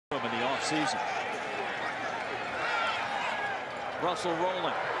season. Russell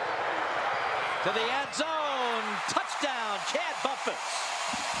rolling to the end zone. Touchdown, Chad Bumphis.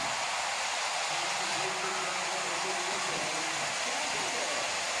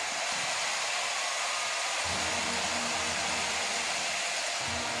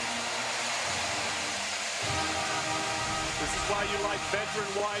 This is why you like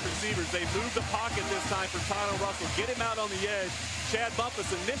veteran wide receivers. They move the pocket this time for Tyler Russell. Get him out on the edge. Chad Bumphis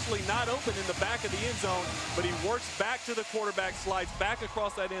initially not open in the back of the end zone, but he works back to the quarterback, slides back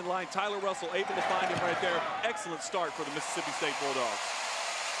across that end line. Tyler Russell able to find him right there. Excellent start for the Mississippi State Bulldogs.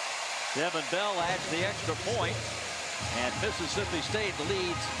 Devin Bell adds the extra point, and Mississippi State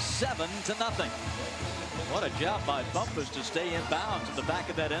leads 7-0. What a job by Bumphis to stay in bounds in the back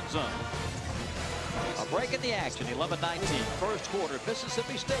of that end zone. A break in the action, 11-19. First quarter,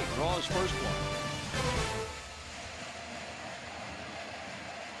 Mississippi State draws first one.